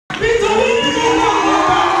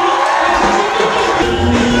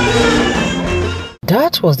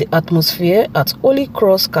That was the atmosphere at Holy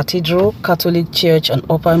Cross Cathedral Catholic Church on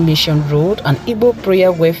Upper Mission Road and Igbo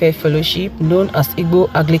Prayer Welfare Fellowship known as Igbo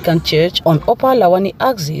Anglican Church on Upper Lawani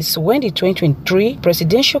axis when the 2023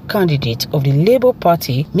 presidential candidate of the Labour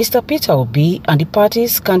Party, Mr. Peter Obi, and the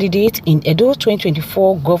party's candidate in Edo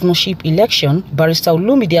 2024 governorship election, Barrister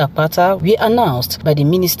Olumide Akpata, were announced by the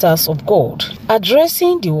ministers of God.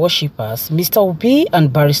 Addressing the worshippers, Mr. Obi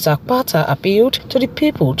and Barrister Akpata appealed to the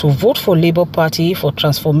people to vote for Labour Party for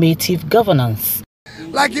transformative governance.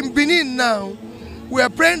 Like in Benin now, we are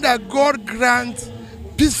praying that God grants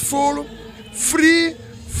peaceful, free,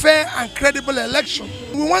 fair and credible election.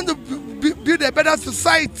 We want to build a better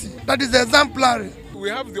society that is exemplary. We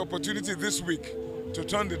have the opportunity this week to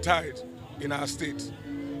turn the tide in our state.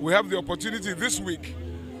 We have the opportunity this week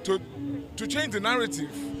to change the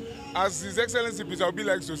narrative, as His Excellency Peter Obi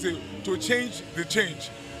likes to say, to change the change.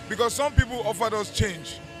 Because some people offered us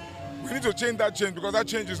change. We need to change that change because that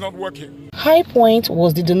change is not working. High point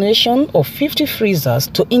was the donation of 50 freezers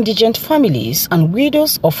to indigent families and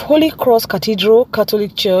widows of Holy Cross Cathedral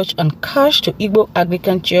Catholic Church and cash to Igbo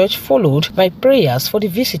Anglican Church, followed by prayers for the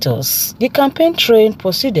visitors. The campaign train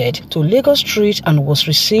proceeded to Lagos Street and was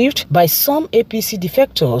received by some APC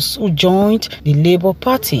defectors who joined the Labour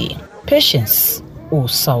Party. Patience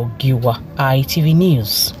Osarogiuwa, ITV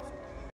News.